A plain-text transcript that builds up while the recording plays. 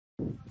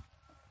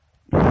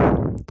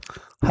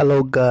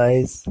Hello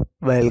guys,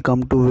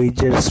 welcome to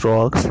Widgets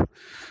Rocks.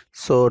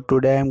 So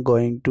today I'm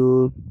going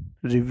to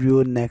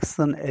review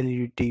Nexon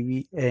LED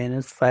TV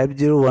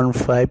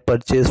NS5015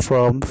 purchased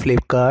from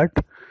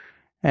Flipkart,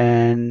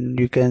 and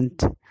you can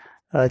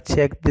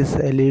check this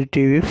LED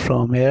TV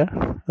from here.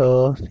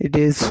 It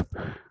is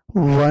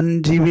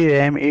 1 GB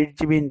RAM, 8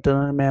 GB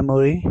internal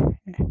memory,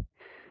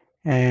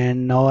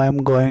 and now I'm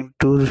going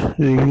to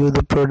review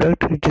the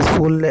product. It is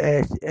full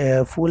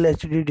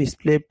HD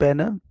display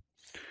panel.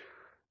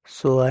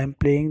 So I'm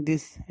playing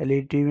this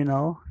LED TV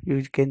now.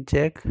 You can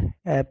check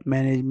app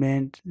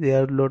management.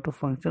 There are a lot of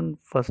functions.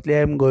 Firstly,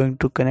 I'm going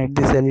to connect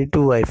this LED to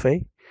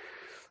Wi-Fi.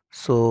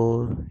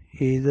 So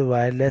here is a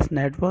wireless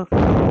network,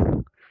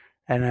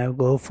 and I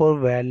go for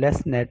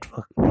wireless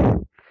network.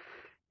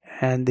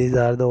 And these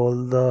are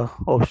all the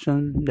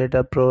options that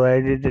are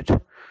provided.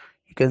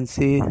 You can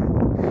see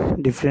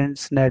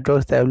different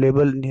networks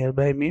available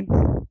nearby me.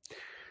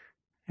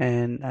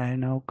 And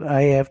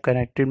I have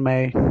connected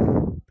my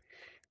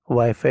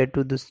Wi-Fi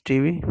to this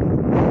TV.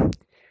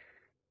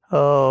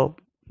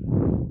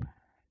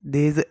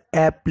 There is an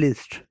app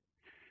list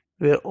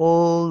where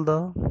all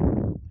the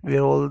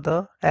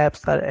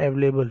apps are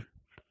available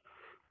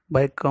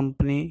by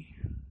company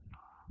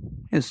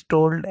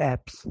installed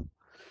apps.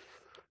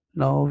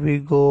 Now we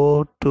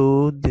go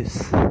to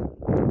this.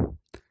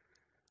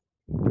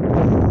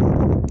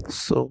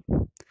 So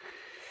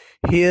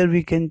here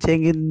we can check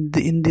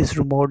in this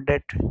remote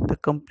that the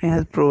company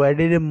has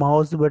provided a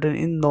mouse button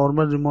in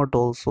normal remote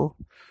also,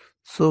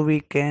 so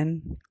we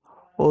can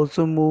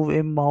also move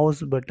a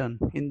mouse button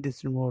in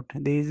this remote.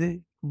 There is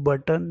a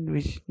button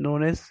which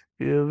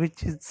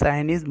is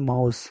sign is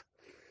mouse.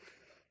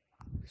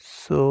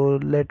 So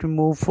let me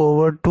move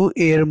forward to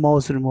air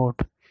mouse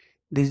remote.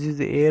 This is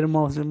the air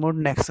mouse remote.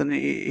 Nexon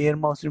air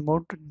mouse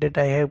remote that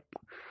I have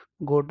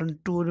gotten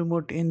two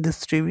remote in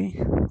this TV.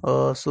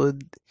 So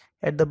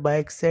at the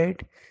back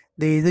side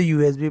there is a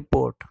USB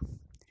port.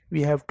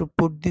 We have to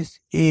put this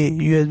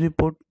USB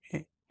port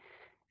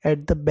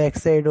at the back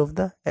side of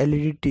the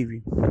LED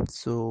TV.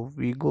 So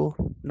we go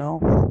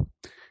now.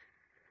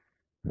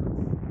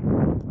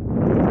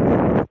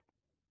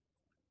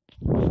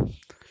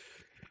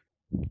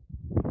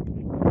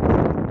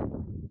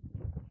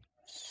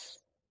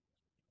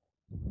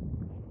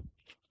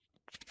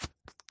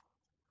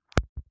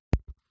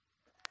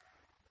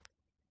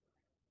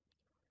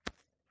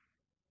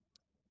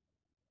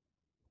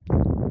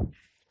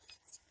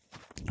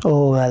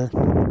 Oh well,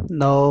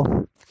 now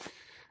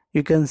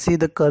you can see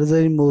the cursor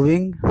is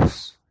moving.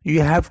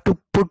 You have to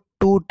put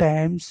two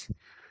times.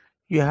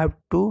 You have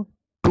to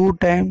two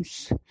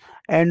times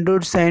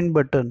Android sign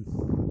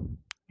button.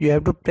 You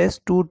have to press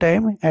two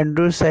times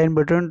Android sign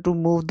button to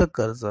move the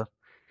cursor.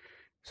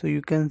 So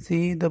you can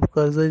see the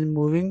cursor is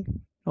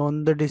moving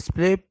on the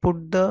display.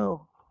 Put the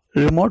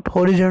remote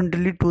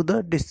horizontally to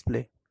the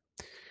display,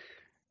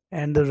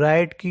 and the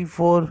right key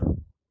for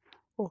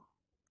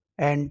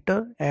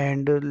enter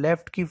and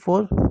left key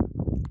for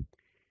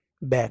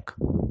back.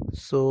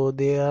 So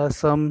there are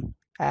some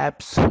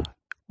apps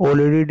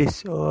already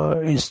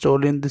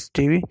installed in this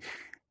TV.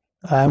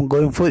 I am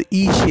going for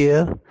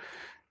eShare.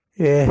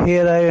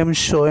 Here I am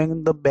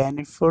showing the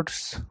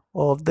benefits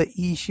of the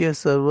eShare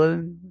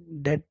server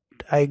that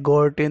I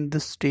got in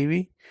this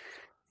TV.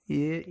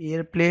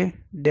 AirPlay,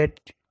 that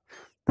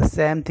the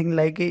same thing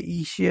like a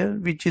eShare,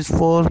 which is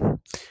for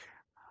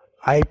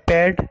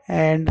iPad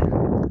and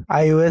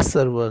iOS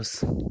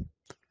servers.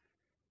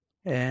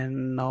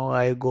 And now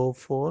I go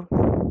for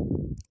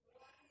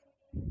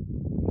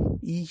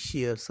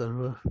eShare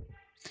server.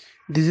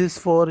 This is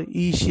for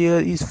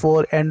eShare is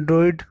for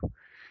Android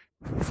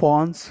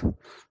phones.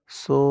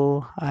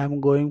 So I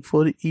am going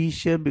for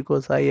eShare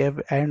because I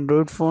have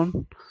Android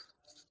phone.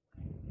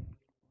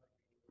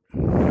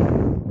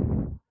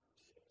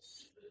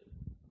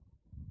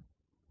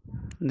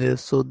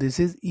 Yes, so this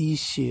is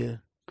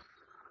eShare,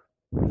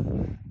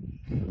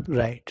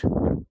 right?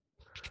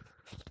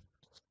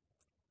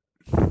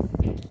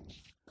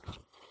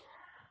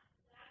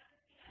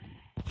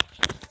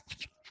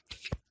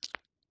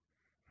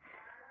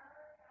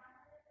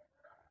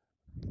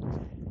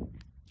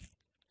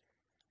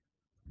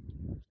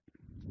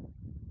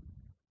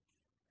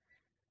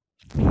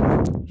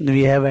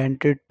 We have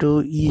entered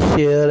to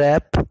eShare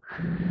app.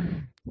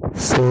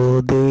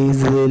 So there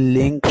is a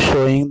link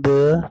showing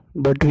there,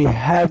 but we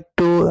have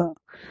to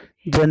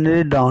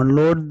generally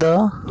download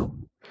the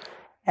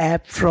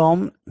app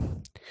from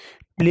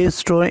Play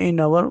Store in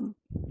our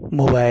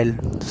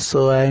mobile.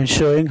 So I am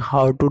showing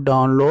how to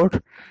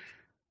download.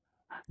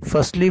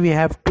 Firstly, we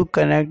have to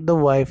connect the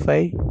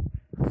Wi-Fi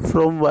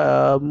from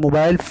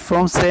mobile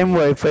from same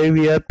Wi-Fi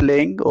we are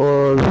playing,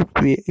 or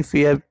if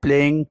we are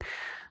playing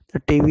the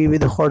TV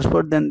with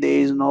hotspot, then there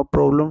is no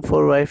problem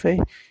for Wi-Fi.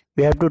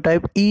 We have to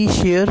type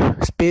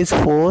eShare space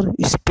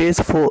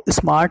for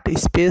smart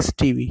space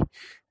TV,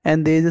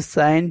 and there is a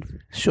sign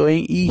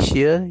showing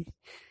eShare.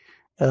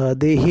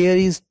 Here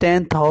is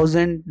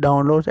 10,000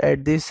 downloads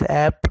at this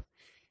app.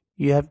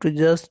 You have to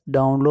just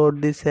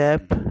download this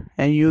app,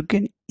 and you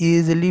can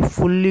easily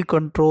fully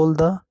control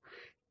the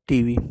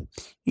TV.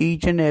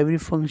 Each and every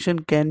function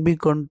can be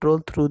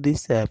controlled through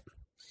this app.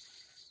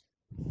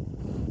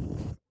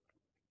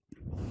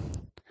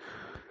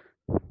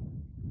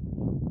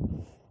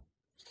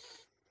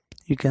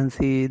 You can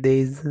see there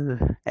is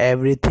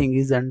everything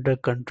is under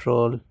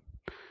control.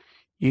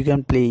 You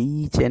can play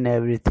each and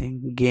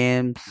everything: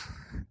 games,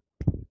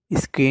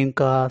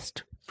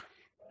 screencast,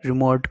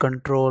 remote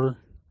control,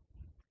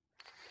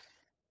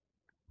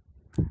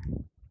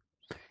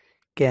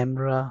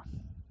 camera,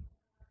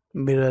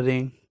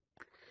 mirroring,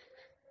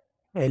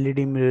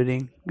 LED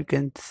mirroring. You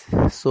can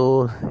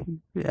so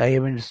I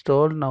have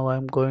installed. Now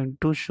I'm going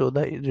to show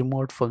the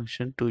remote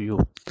function to you.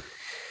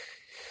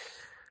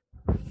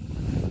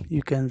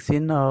 You can see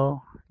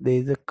now there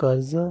is a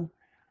cursor.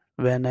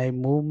 When I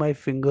move my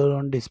finger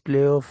on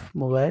display of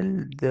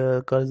mobile,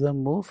 the cursor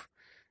move,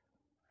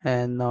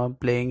 and now I'm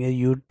playing a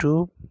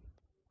YouTube.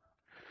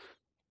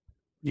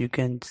 You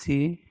can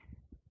see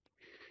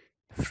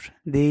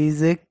there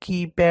is a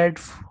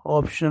keypad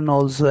option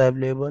also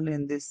available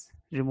in this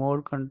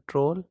remote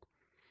control.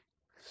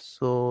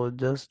 So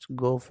just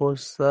go for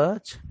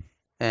search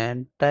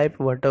and type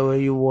whatever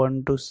you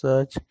want to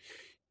search.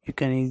 You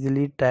can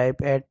easily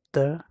type at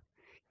the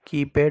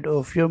keypad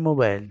of your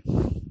mobile.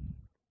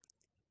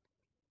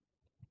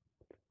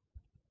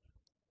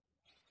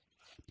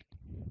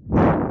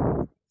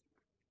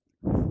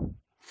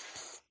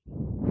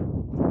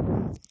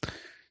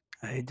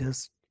 I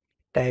just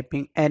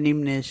typing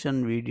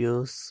animation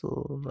videos,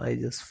 so I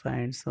just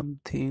find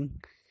something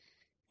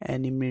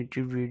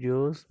animated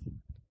videos.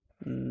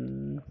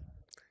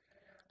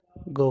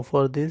 Go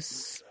for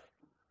this.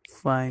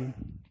 Fine.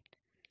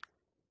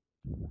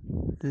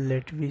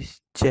 Let me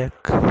check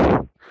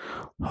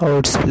how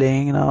it's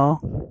playing now.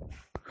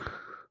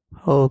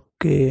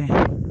 Okay.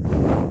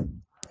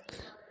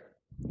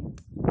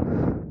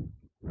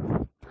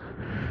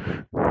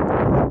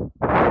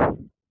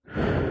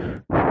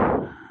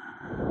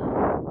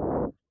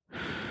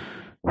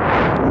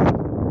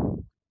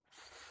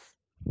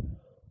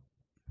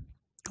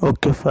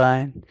 Okay,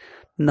 fine.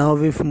 Now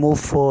we've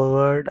moved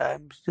forward.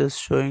 I'm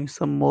just showing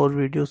some more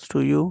videos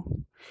to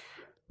you.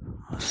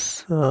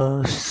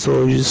 So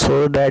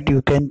that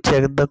you can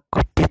check the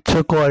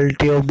picture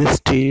quality of this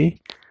TV.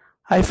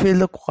 I feel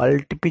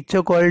the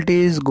picture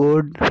quality is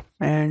good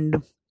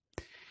and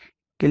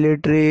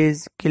clarity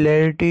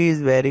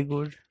is very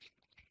good.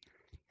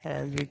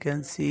 As we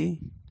can see,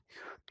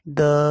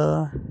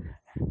 the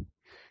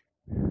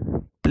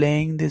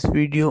playing this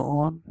video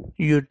on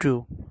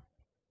YouTube.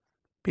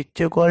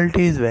 Picture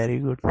quality is very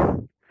good.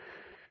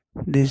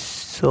 This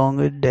song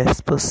is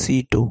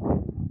Despacito.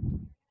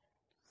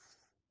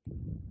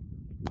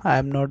 I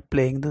am not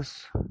playing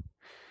this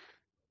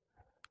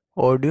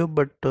audio,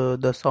 but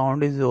the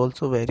sound is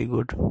also very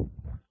good.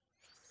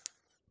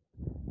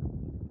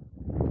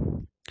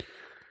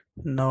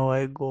 Now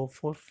I go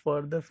for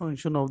further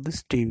function of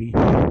this TV.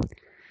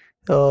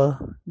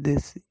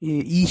 This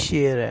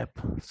eShare app.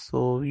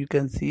 So you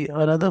can see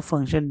another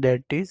function,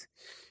 that is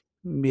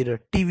mirror.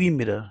 TV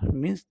mirror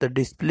means the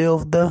display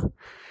of the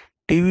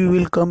TV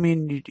will come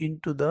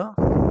into the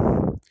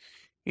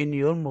in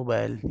your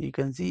mobile. You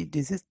can see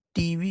this is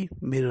TV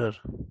mirror,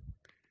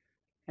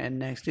 and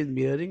next is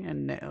mirroring,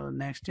 and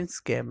next is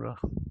camera.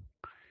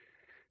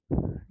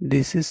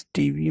 This is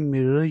TV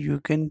mirror.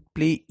 You can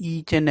play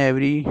each and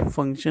every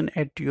function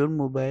at your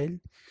mobile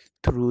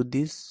through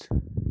this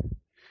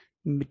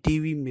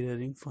TV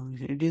mirroring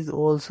function. It is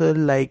also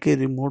like a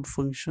remote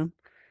function,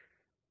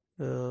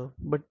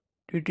 but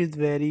it is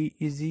very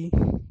easy.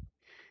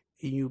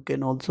 You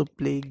can also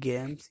play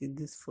games in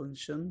this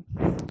function,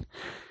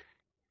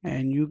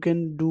 and you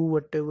can do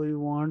whatever you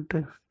want.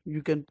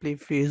 You can play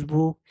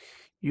Facebook.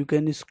 You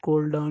can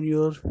scroll down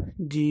your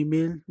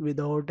Gmail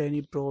without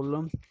any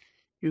problem.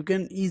 You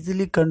can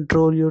easily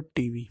control your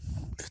TV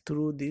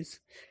through this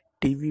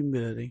TV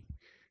mirroring.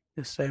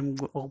 Just I'm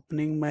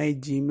opening my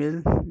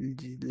Gmail.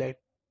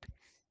 Let's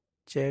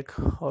check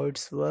how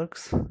it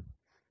works.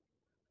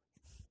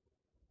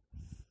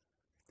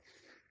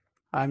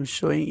 I'm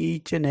showing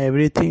each and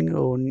everything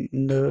on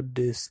the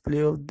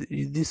display of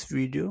this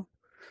video.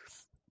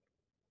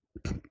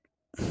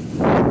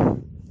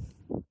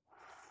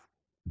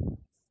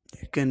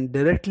 You can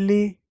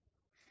directly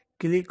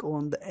click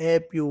on the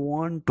app you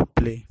want to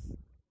play.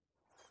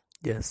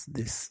 Yes,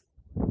 this.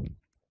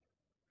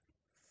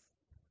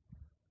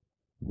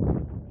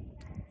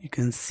 You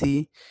can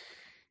see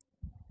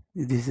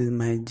this is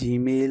my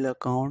Gmail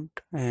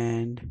account,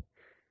 and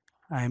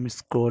I'm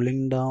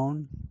scrolling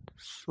down.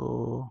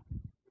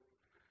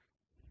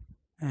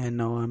 And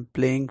now I'm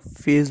playing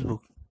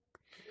Facebook.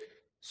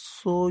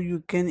 So you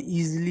can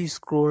easily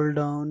scroll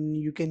down.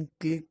 You can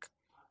click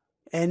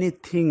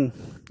anything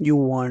you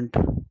want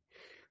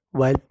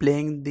while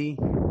playing the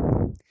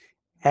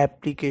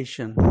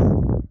application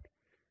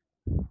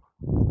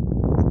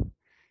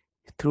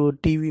through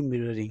TV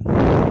mirroring.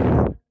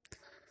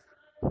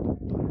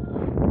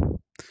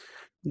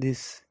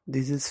 This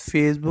is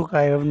Facebook.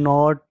 I have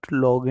not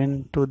logged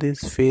into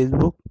this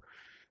Facebook,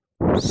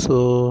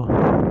 so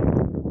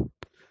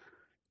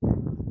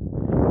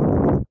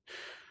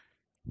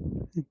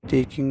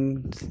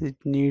taking it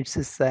needs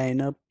a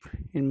sign up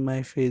in my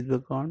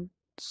Facebook account.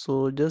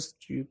 So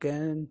just you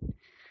can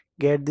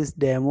get this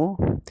demo.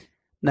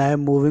 Now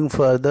I'm moving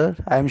further.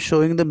 I'm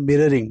showing the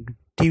mirroring,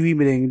 TV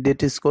mirroring,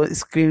 that is called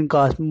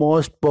screencast,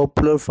 most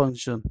popular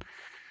function.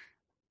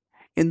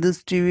 In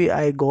this TV,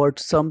 I got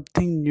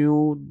something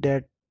new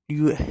that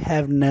you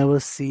have never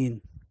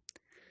seen.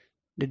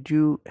 That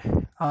you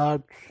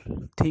are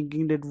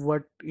thinking that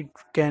what it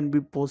can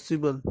be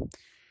possible.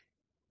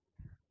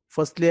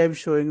 Firstly, I'm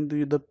showing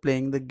you the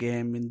playing the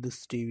game in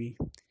this TV.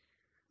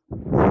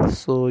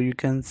 So you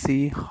can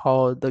see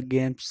how the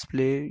games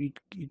play.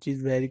 It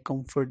is very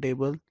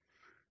comfortable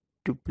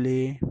to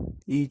play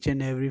each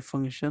and every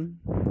function.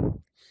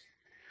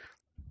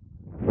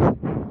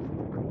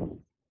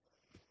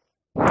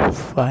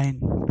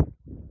 Fine.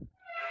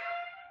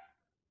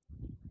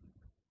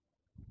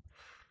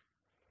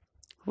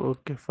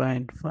 Okay,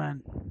 fine.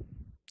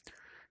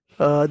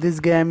 This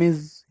game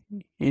is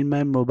in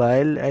my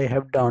mobile. I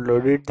have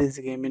downloaded this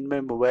game in my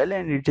mobile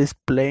and it is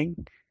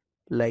playing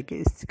like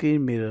a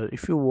screen mirror.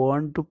 If you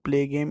want to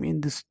play game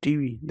in this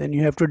TV, then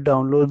you have to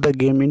download the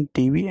game in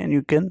TV and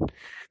you can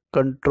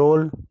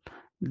control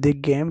the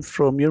game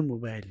from your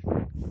mobile.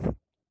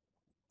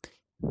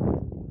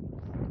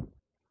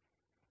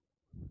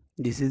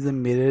 This is a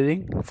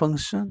mirroring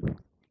function.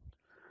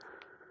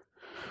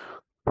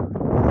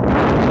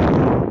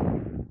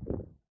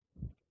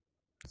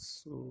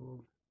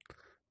 So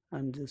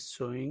I'm just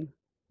showing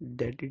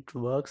that it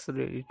works.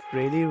 It's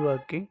really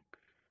working.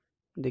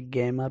 The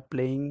game are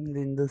playing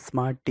in the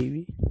smart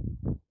TV.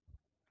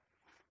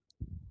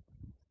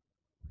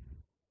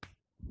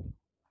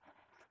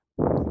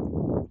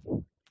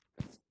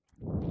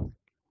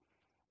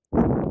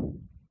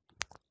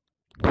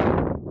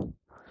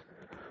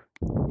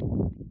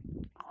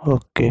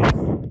 Okay,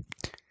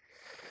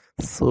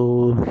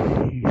 so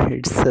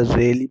it's a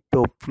really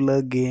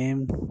popular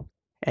game,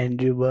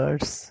 Angry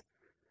Birds,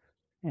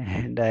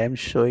 and I am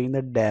showing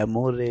the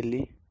demo,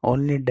 really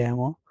only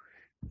demo,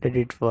 that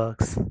it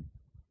works.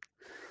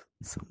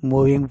 So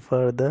moving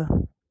further,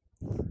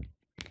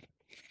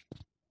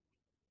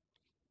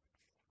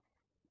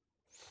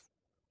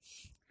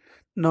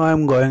 now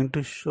I'm going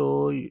to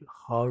show you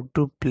how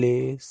to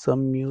play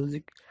some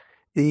music.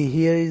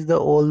 Here is the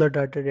all the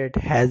data that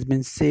has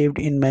been saved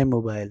in my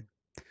mobile.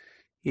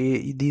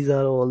 These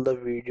are all the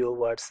video,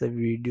 WhatsApp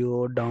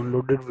video,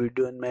 downloaded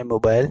video in my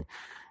mobile,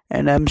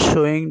 and I'm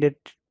showing that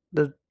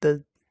the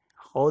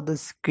how the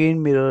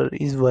screen mirror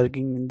is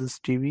working in this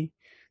TV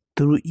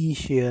through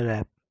eShare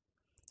app.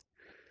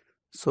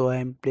 So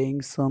I'm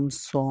playing some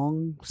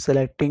song,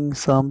 selecting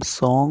some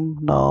song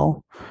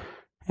now,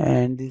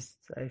 and this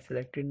I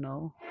selected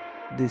now.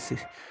 This is,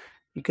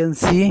 you can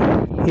see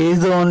here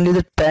is the only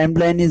the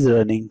timeline is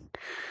running,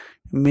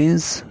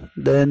 means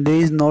then there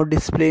is no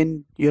display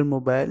in your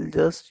mobile,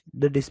 just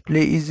the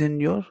display is in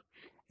your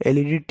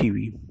LED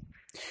TV.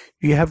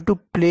 You have to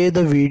play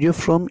the video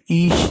from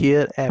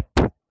eShare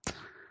app.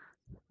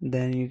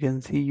 Then you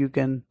can see you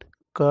can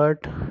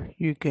cut,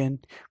 you can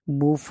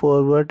move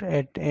forward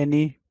at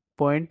any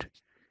point.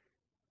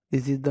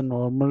 This is the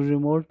normal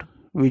remote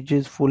which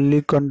is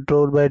fully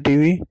controlled by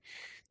TV.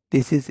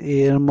 This is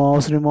air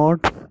mouse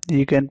remote,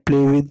 you can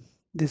play with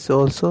this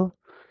also,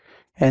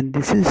 and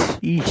this is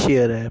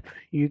eShare app.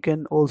 You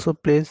can also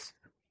place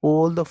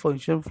all the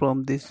function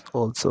from this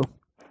also.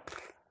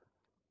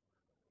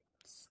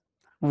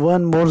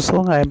 One more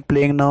song I am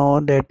playing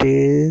now, that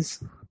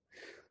is,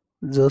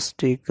 just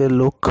take a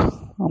look.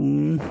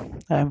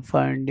 I'm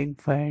finding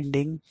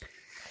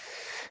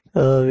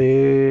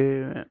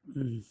way.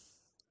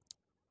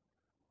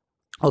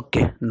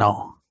 Okay,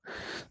 now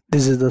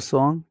this is the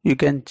song. You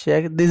can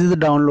check. This is the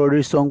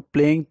downloaded song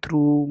playing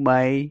through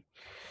my.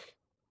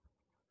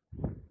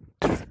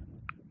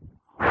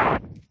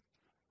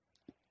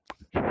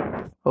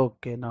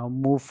 Okay, now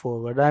move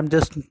forward. I'm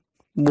just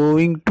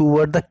moving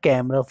toward the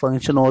camera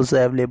function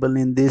also available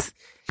in this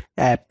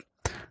app.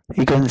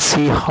 You can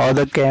see how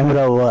the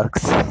camera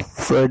works.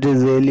 So it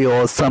is really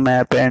awesome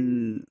app,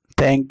 and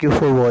thank you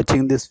for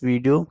watching this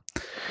video,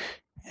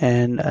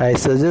 and I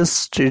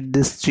suggest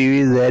this TV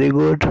is very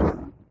good.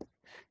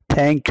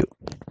 Thank you.